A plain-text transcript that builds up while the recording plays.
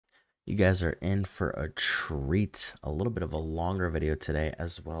You guys are in for a treat. A little bit of a longer video today,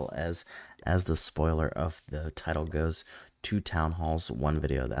 as well as the spoiler of the title goes, 2 town halls, 1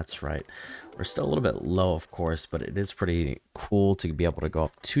 video. That's right. We're still a little bit low, of course, but it is pretty cool to be able to go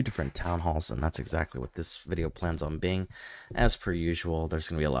up 2 different town halls, and that's exactly what this video plans on being. As per usual, there's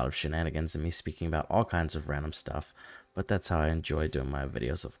going to be a lot of shenanigans and me speaking about all kinds of random stuff, but that's how I enjoy doing my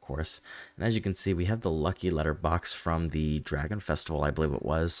videos, of course. And as you can see, we have the lucky letter box from the Dragon Festival, I believe it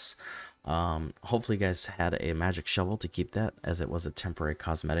was. Hopefully you guys had a magic shovel to keep that, as it was a temporary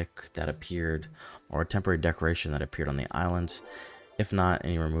cosmetic that appeared, or a temporary decoration that appeared on the island. If not,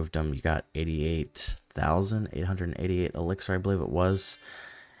 and you removed them, you got 88,888 elixir, I believe it was.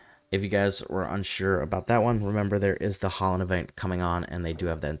 If you guys were unsure about that one, remember there is the Holland event coming on, and they do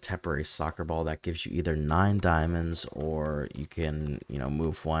have that temporary soccer ball that gives you either 9 diamonds, or you can,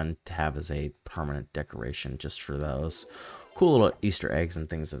 move one to have as a permanent decoration just for those cool little Easter eggs and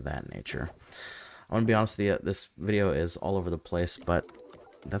things of that nature. I want to be honest with you, this video is all over the place, but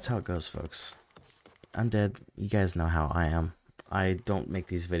that's how it goes, folks. Undead, you guys know how I am. I don't make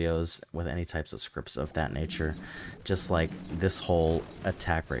these videos with any types of scripts of that nature, just like this whole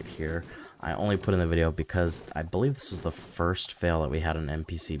attack right here. I only put in the video because I believe this was the first fail that we had on an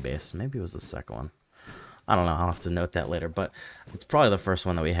NPC base. Maybe it was the second one. I don't know, I'll have to note that later, but it's probably the first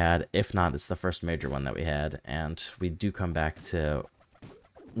one that we had. If not, it's the first major one that we had, and we do come back to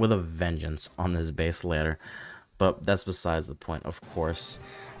with a vengeance on this base later, but that's besides the point, of course.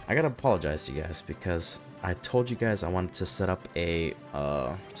 I gotta apologize to you guys because I told you guys I wanted to set up a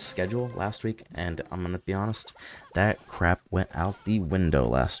schedule last week, and I'm gonna be honest, that crap went out the window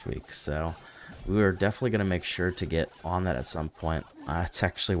last week, so we were definitely gonna make sure to get on that at some point. That's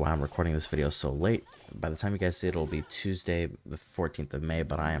actually why I'm recording this video so late. By the time you guys see it, it'll be Tuesday the 14th of May,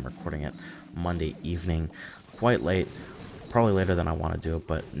 but I am recording it Monday evening, quite late, probably later than I want to do it,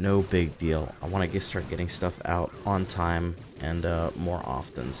 but no big deal. I want to start getting stuff out on time and more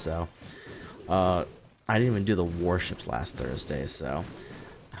often. So I didn't even do the warships last Thursday, so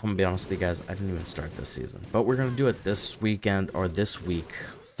I'm gonna be honest with you guys, I didn't even start this season, but we're gonna do it this weekend, or this week,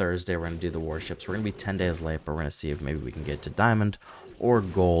 Thursday. We're gonna do the warships. We're gonna be 10 days late, but we're gonna see if maybe we can get to diamond or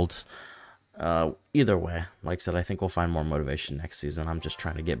gold. Either way, like I said, I think we'll find more motivation next season. I'm just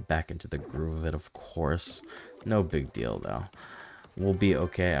trying to get back into the groove of it, of course. No big deal, though. We'll be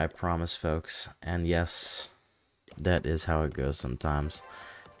okay, I promise, folks. And yes, that is how it goes sometimes.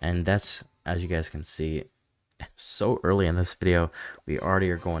 And that's, as you guys can see, so early in this video, we already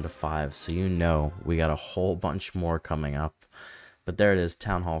are going to 5. So we got a whole bunch more coming up. But there it is,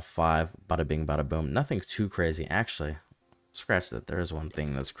 Town Hall 5, bada bing, bada boom. Nothing too crazy. Actually, scratch that, there is one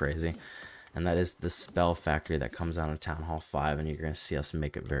thing that's crazy. And that is the spell factory that comes out in Town Hall 5, and you're going to see us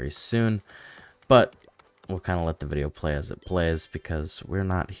make it very soon. But we'll kind of let the video play as it plays, because we're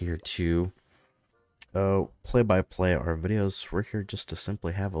not here to play-by-play our videos. We're here just to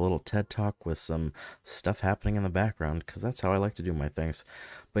simply have a little TED Talk with some stuff happening in the background, because that's how I like to do my things.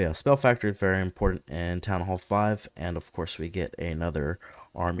 But yeah, spell factory is very important in Town Hall 5, and of course we get another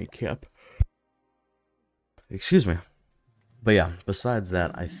army camp. Excuse me. But yeah, besides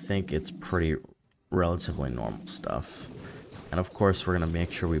that, I think it's pretty relatively normal stuff. And of course, we're going to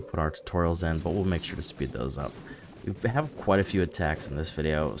make sure we put our tutorials in, but we'll make sure to speed those up. We have quite a few attacks in this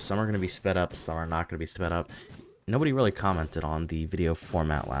video. Some are going to be sped up, some are not going to be sped up. Nobody really commented on the video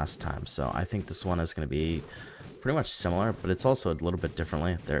format last time, so I think this one is going to be pretty much similar, but it's also a little bit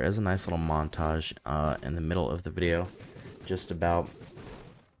differently. There is a nice little montage in the middle of the video, just about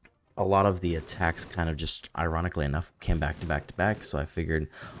a lot of the attacks kind of just, ironically enough, came back to back to back, so I figured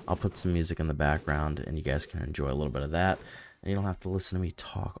I'll put some music in the background and you guys can enjoy a little bit of that, and you don't have to listen to me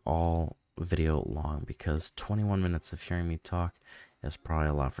talk all video long, because 21 minutes of hearing me talk is probably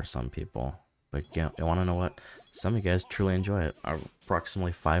a lot for some people. But you want to know what? Some of you guys truly enjoy it.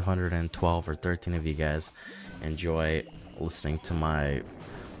 Approximately 512 or 13 of you guys enjoy listening to my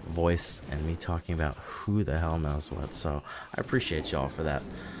voice and me talking about who the hell knows what, so I appreciate y'all for that.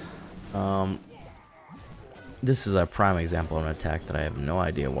 This is a prime example of an attack that I have no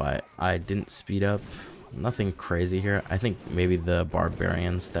idea why I didn't speed up. Nothing crazy here. I think maybe the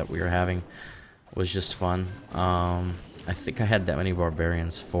barbarians that we were having was just fun. I think I had that many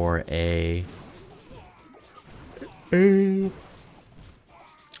barbarians for a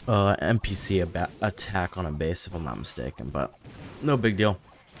NPC attack on a base, if I'm not mistaken, but no big deal.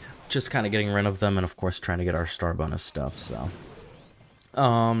 Just kind of getting rid of them, and of course trying to get our star bonus stuff. So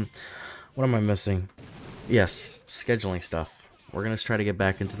what am I missing? Yes, scheduling stuff. We're gonna try to get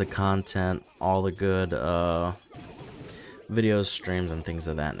back into the content, all the good videos, streams, and things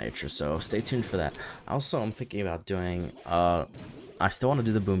of that nature, so stay tuned for that. Also, I'm thinking about doing I still want to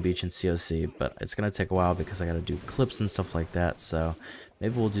do the Boom Beach and COC, but it's going to take a while because I got to do clips and stuff like that. So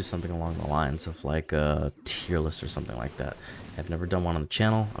maybe we'll do something along the lines of like a tier list or something like that. I've never done one on the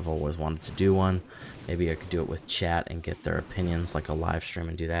channel. I've always wanted to do one. Maybe I could do it with chat and get their opinions, like a live stream,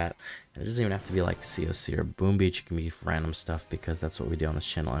 and do that. And it doesn't even have to be like COC or Boom Beach. It can be random stuff because that's what we do on this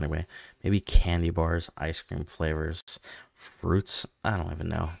channel anyway. Maybe candy bars, ice cream flavors, fruits. I don't even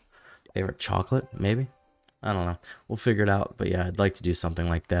know. Favorite chocolate, maybe? I don't know. We'll figure it out. But yeah, I'd like to do something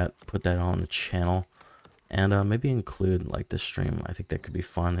like that. Put that on the channel. And maybe include like the stream. I think that could be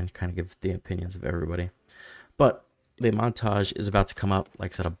fun and kind of give the opinions of everybody. But the montage is about to come up.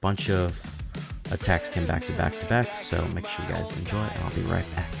 Like I said, a bunch of attacks came back to back to back. So make sure you guys enjoy, and I'll be right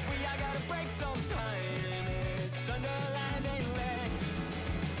back.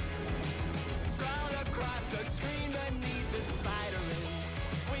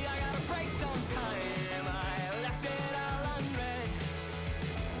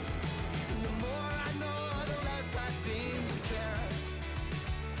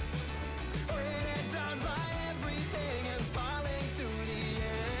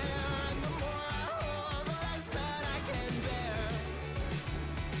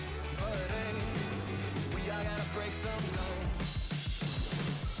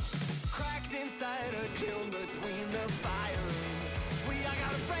 Inside a kiln between the fire. I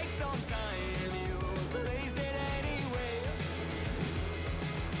gotta break sometime. You blazed it anyway.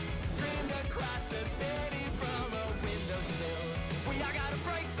 Screamed across the city from a windowsill. I gotta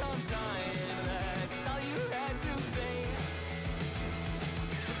break sometime. That's all you had to say.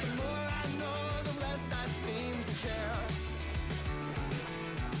 But the more I know, the less I seem to care.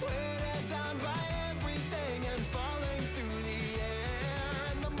 Weighted down by everything and falling through the air.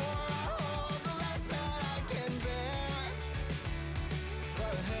 And the more I hold, the less that I can bear.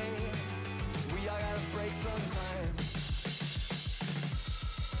 But hey, we all gotta break sometime.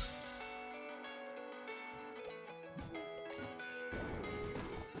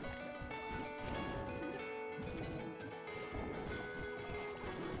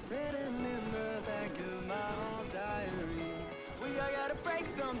 Written in the back of my old diary, we all gotta break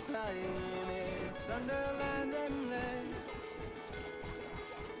sometime. It's underlined and lead.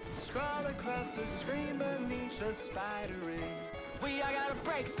 Scroll across the screen beneath the spider ring. We all gotta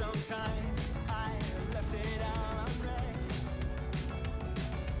break sometime. I left it all unread.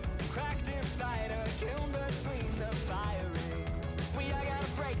 Cracked inside a kiln between the firing. We all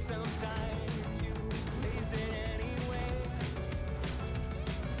gotta break sometime. You blazed it anyway.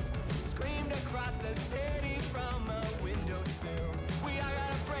 Screamed across the city from a windowsill. We all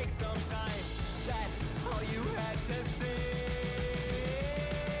gotta break sometime. That's all you had to say.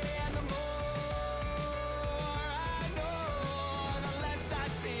 And the more I know, the less I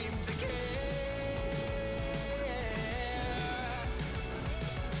seem to care.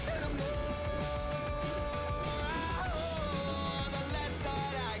 And the more I hold, the less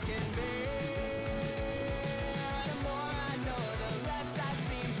that I can bear. The more I know, the less I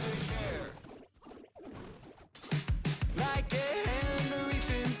seem to care. Like a hand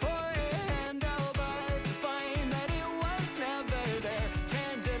reaching for a handle, but to find that it was never there.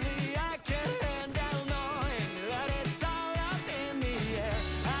 Candidly, I can't handle knowing that it's all up in the air.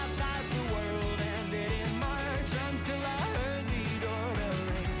 I thought the world ended in March until I heard the doorbell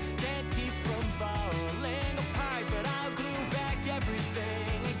ring. Can't keep from falling apart, but I'll glue back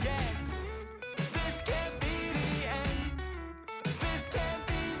everything again. This can't be the end. This can't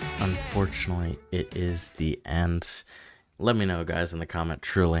be the end. Unfortunately, it is the end. Let me know, guys, in the comment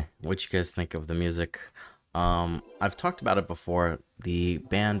truly what you guys think of the music. I've talked about it before. The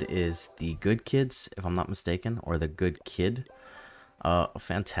band is the Good Kids, if I'm not mistaken, or the Good Kid. A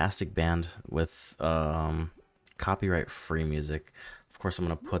fantastic band with copyright-free music. Of course, I'm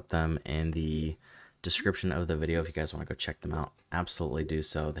going to put them in the description of the video if you guys want to go check them out. Absolutely do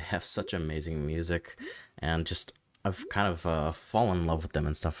so. They have such amazing music, and just I've kind of fallen in love with them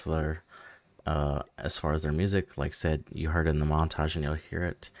and stuff. Their as far as their music, like I said, you heard it in the montage and you'll hear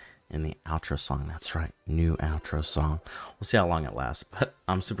it in the outro song. That's right, new outro song. We'll see how long it lasts, but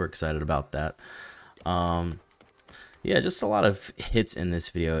I'm super excited about that. Yeah, just a lot of hits in this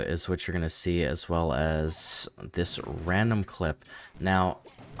video is what you're gonna see, as well as this random clip. Now,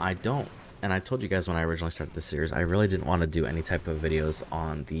 I told you guys when I originally started this series, I really didn't want to do any type of videos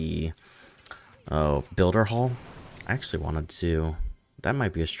on the builder hall. I actually wanted to, that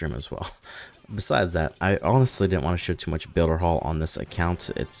might be a stream as well. Besides that, I honestly didn't want to show too much builder hall on this account.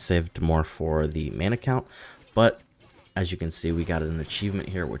 It's saved more for the main account, but as you can see, we got an achievement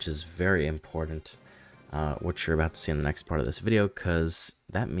here, which is very important, which you're about to see in the next part of this video, because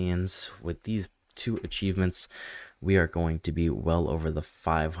that means with these two achievements, we are going to be well over the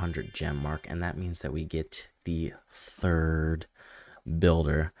 500 gem mark, and that means that we get the third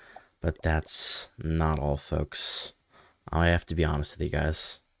builder. But that's not all, folks. I have to be honest with you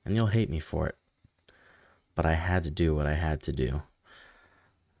guys, and you'll hate me for it, but I had to do what I had to do.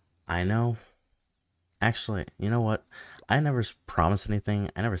 I know. Actually, you know what? I never promised anything.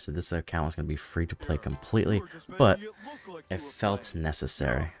 I never said this account was going to be free to play completely, but it felt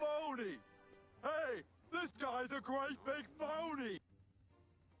necessary. Hey, this guy's a great big phony.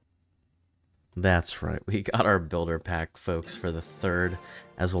 That's right. We got our builder pack, folks, for the third,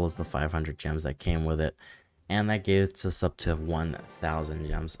 as well as the 500 gems that came with it. And that gets us up to 1,000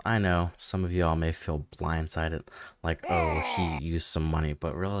 gems. I know some of y'all may feel blindsided, like, oh, he used some money,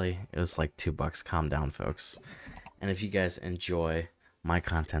 but really, it was like $2. Calm down, folks. And if you guys enjoy my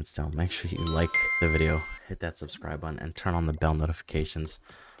content still, make sure you like the video, hit that subscribe button, and turn on the bell notifications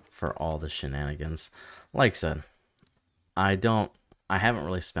for all the shenanigans. Like I said, I haven't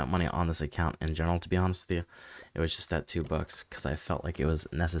really spent money on this account in general, to be honest with you. It was just that $2 because I felt like it was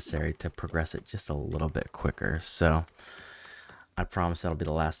necessary to progress it just a little bit quicker. So I promise that'll be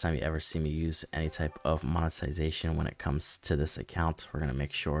the last time you ever see me use any type of monetization when it comes to this account. We're going to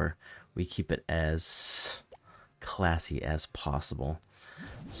make sure we keep it as classy as possible.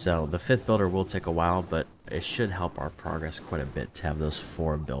 So the 5th builder will take a while, but it should help our progress quite a bit to have those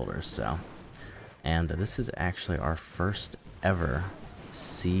 4 builders. So, and this is actually our first ever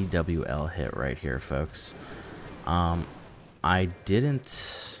CWL hit right here, folks. I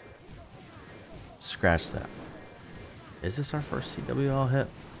didn't scratch that. Is this our first CWL hit?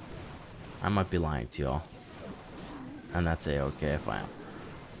 I might be lying to y'all, and that's a-okay if I am.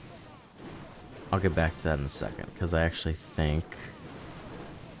 I'll get back to that in a second, because I actually think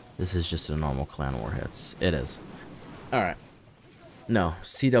this is just a normal clan war hits. It is. Alright. No,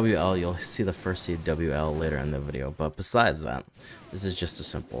 CWL, you'll see the first CWL later in the video, but besides that, this is just a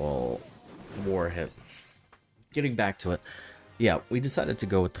simple war hit. Getting back to it, yeah, we decided to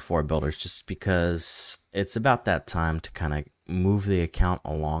go with the 4 builders just because it's about that time to kind of move the account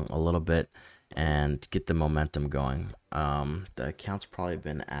along a little bit and get the momentum going. The account's probably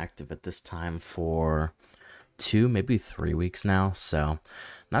been active at this time for 2, maybe 3 weeks now, so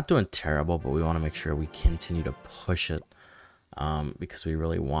not doing terrible, but we want to make sure we continue to push it because we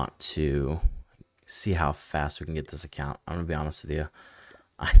really want to see how fast we can get this account. I'm going to be honest with you.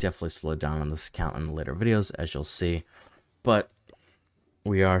 I definitely slowed down on this account in the later videos, as you'll see, but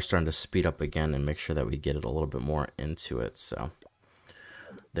we are starting to speed up again and make sure that we get it a little bit more into it. So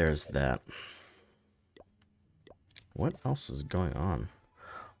there's that. What else is going on?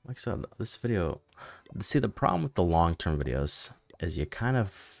 Like I said, this video, see, the problem with the long-term videos is you kind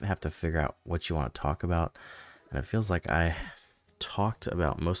of have to figure out what you want to talk about, and it feels like I talked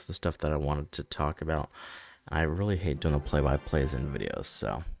about most of the stuff that I wanted to talk about. I really hate doing the play-by-plays in videos,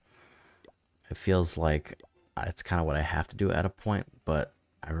 so it feels like it's kind of what I have to do at a point, but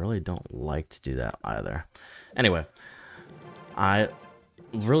I really don't like to do that either. Anyway, I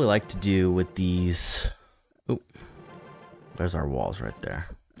really like to do with these... Oop, there's our walls right there.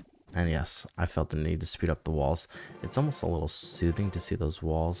 And yes, I felt the need to speed up the walls. It's almost a little soothing to see those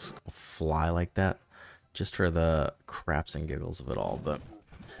walls fly like that, just for the craps and giggles of it all, but...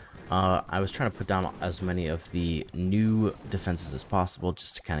 I was trying to put down as many of the new defenses as possible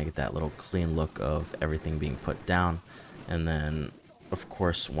just to kind of get that little clean look of everything being put down. And then, of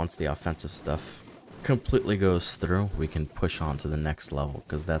course, once the offensive stuff completely goes through, we can push on to the next level,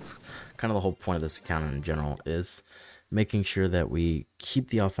 because that's kind of the whole point of this account in general, is making sure that we keep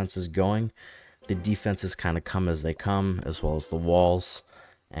the offenses going. The defenses kind of come as they come, as well as the walls.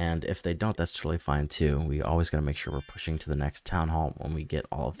 And if they don't, that's totally fine too. We always got to make sure we're pushing to the next town hall when we get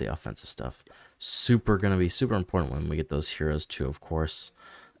all of the offensive stuff. Going to be super important when we get those heroes too, of course.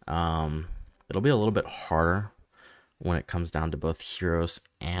 It'll be a little bit harder when it comes down to both heroes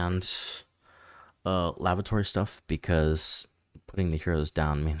and laboratory stuff, because putting the heroes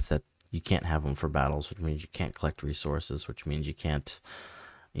down means that you can't have them for battles, which means you can't collect resources, which means you can't,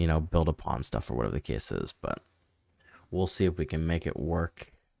 you know, build upon stuff or whatever the case is. But we'll see if we can make it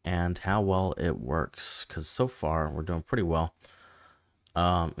work and how well it works, because so far we're doing pretty well.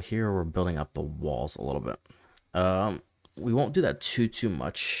 Here we're building up the walls a little bit. We won't do that too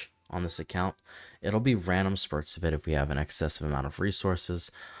much on this account. It'll be random spurts of it if we have an excessive amount of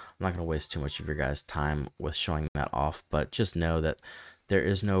resources. I'm not going to waste too much of your guys' time with showing that off, but just know that there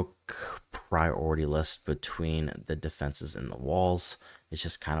is no priority list between the defenses and the walls. It's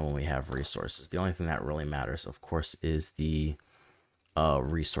just kind of when we have resources. The only thing that really matters, of course, is the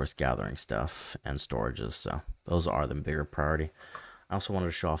resource gathering stuff and storages. So those are the bigger priority. I also wanted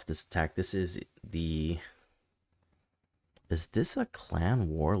to show off this attack. This is the Is this a Clan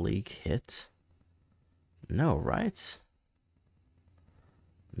War League hit? No, right?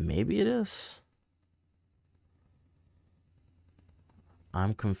 Maybe it is.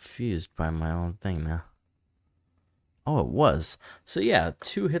 I'm confused by my own thing now. Oh, it was. So yeah,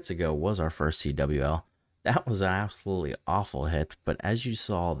 2 hits ago was our first CWL. That was an absolutely awful hit, but as you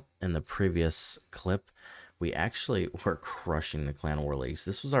saw in the previous clip, we actually were crushing the Clan War Leagues.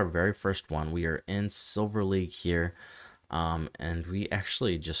 This was our very first one. We are in Silver League here, and we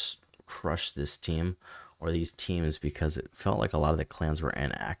actually just crushed this team, or these teams, because it felt like a lot of the clans were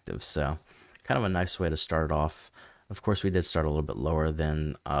inactive. So kind of a nice way to start off. Of course, we did start a little bit lower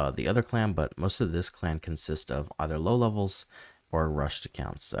than the other clan, but most of this clan consists of either low levels or rushed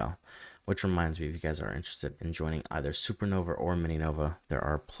accounts. So, which reminds me, if you guys are interested in joining either SuperNova or MiniNova, there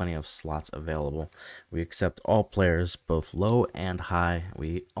are plenty of slots available. We accept all players, both low and high.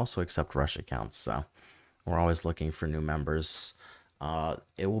 We also accept rush accounts, so we're always looking for new members.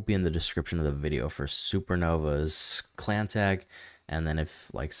 It will be in the description of the video for SuperNova's clan tag, and then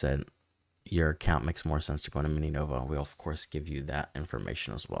if, like I said, your account makes more sense to go into MiniNova, we'll of course give you that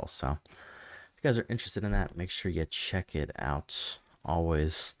information as well. So if you guys are interested in that, make sure you check it out.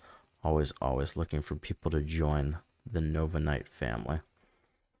 Always looking for people to join the Nova Knight family.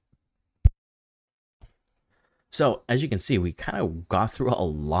 So as you can see, we kind of got through a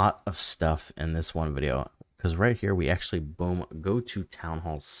lot of stuff in this one video, because right here we actually, boom, go to Town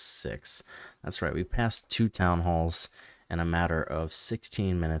Hall 6. That's right, we passed 2 Town Halls in a matter of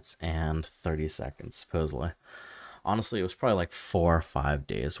 16 minutes and 30 seconds, supposedly. Honestly, it was probably like 4 or 5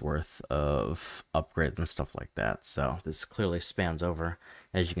 days worth of upgrades and stuff like that. So this clearly spans over,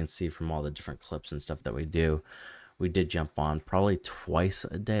 as you can see from all the different clips and stuff that we do. We did jump on probably twice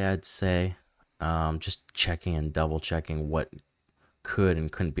a day, I'd say, just checking and double checking what could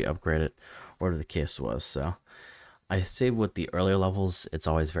and couldn't be upgraded, whatever the case was. So I say with the earlier levels, it's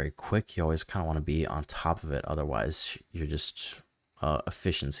always very quick. You always kind of want to be on top of it. Otherwise, you're just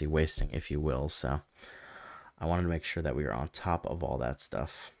efficiency wasting, if you will. So I wanted to make sure that we were on top of all that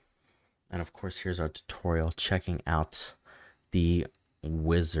stuff. And of course, here's our tutorial checking out the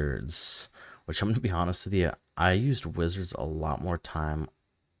wizards, which I'm going to be honest with you, I used wizards a lot more time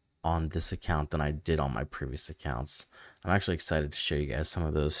on this account than I did on my previous accounts. I'm actually excited to show you guys some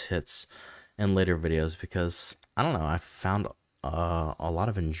of those hits in later videos, because I don't know, I found a lot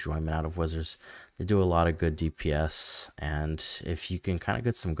of enjoyment out of wizards. They do a lot of good DPS, and if you can kind of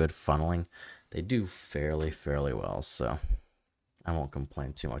get some good funneling, they do fairly well. So I won't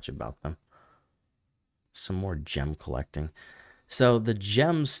complain too much about them. Some more gem collecting. So the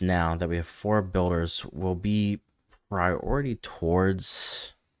gems, now that we have 4 builders, will be priority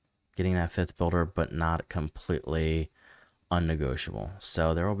towards getting that 5th builder, but not completely unnegotiable.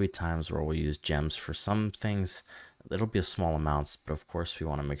 So there will be times where we'll use gems for some things. It'll be a small amounts, but of course we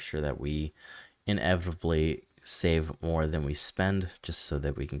want to make sure that we inevitably save more than we spend, just so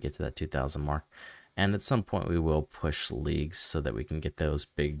that we can get to that 2,000 mark. And at some point we will push leagues so that we can get those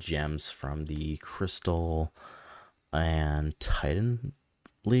big gems from the Crystal and Titan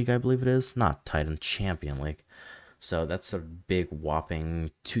League, I believe it is. Not Titan, Champion League. So that's a big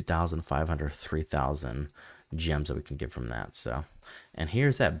whopping 2,500, 3,000 gems that we can get from that. So, and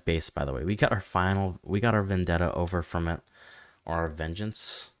here's that base, by the way. We got our vendetta over from it, or our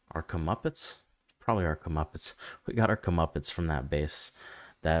vengeance, our comeuppance, probably our comeuppance. We got our comeuppance from that base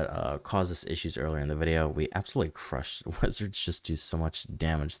that caused us issues earlier in the video. We absolutely crushed. Wizards just do so much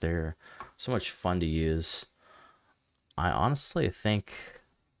damage. They're so much fun to use. I honestly think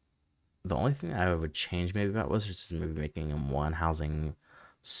the only thing I would change maybe about wizards is maybe making them one housing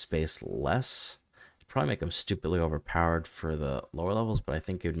space less. It'd probably make them stupidly overpowered for the lower levels, but I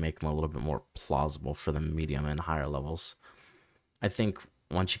think it would make them a little bit more plausible for the medium and higher levels. I think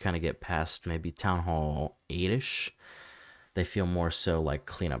once you kind of get past maybe Town Hall 8-ish, they feel more so like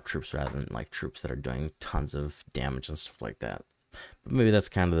cleanup troops rather than like troops that are doing tons of damage and stuff like that. But maybe that's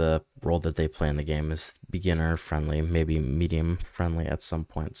kind of the role that they play in the game, is beginner friendly, maybe medium friendly at some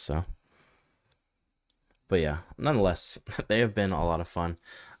point. So, but yeah, nonetheless, they have been a lot of fun.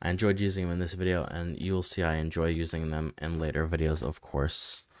 I enjoyed using them in this video, and you'll see I enjoy using them in later videos, of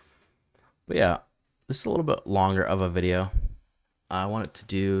course. But yeah, this is a little bit longer of a video. I wanted to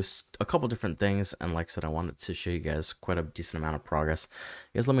do a couple different things, and like I said, I wanted to show you guys quite a decent amount of progress.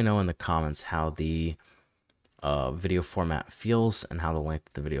 You guys let me know in the comments how the video format feels and how the length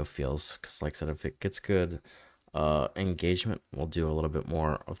of the video feels, because like I said, if it gets good engagement, we'll do a little bit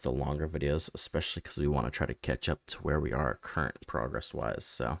more of the longer videos, especially because we want to try to catch up to where we are current progress wise.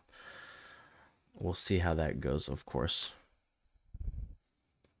 So we'll see how that goes, of course.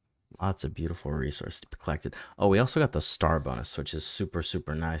 Lots of beautiful resources to be collected. Oh, we also got the star bonus, which is super,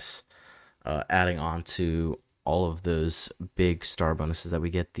 super nice. Adding on to all of those big star bonuses that we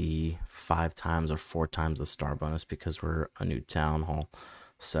get, the 5 times or 4 times the star bonus because we're a new town hall.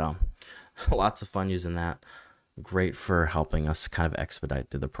 So lots of fun using that. Great for helping us kind of expedite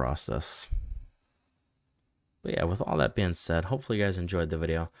through the process. But yeah, with all that being said, hopefully you guys enjoyed the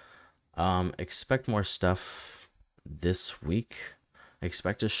video. Expect more stuff this week.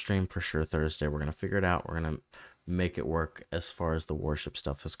 Expect a stream for sure Thursday. We're going to figure it out. We're going to make it work as far as the warship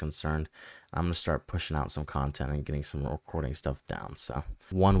stuff is concerned. I'm going to start pushing out some content and getting some recording stuff down. So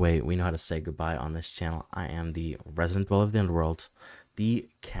one way we know how to say goodbye on this channel. I am the resident dweller of the underworld, the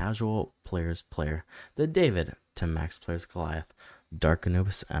casual players player, the David to Max Players Goliath, Dark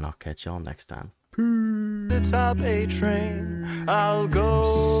Anubis, and I'll catch y'all next time. The top A train, I'll go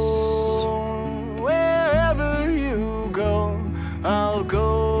wherever you go. I'll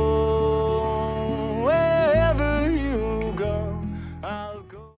go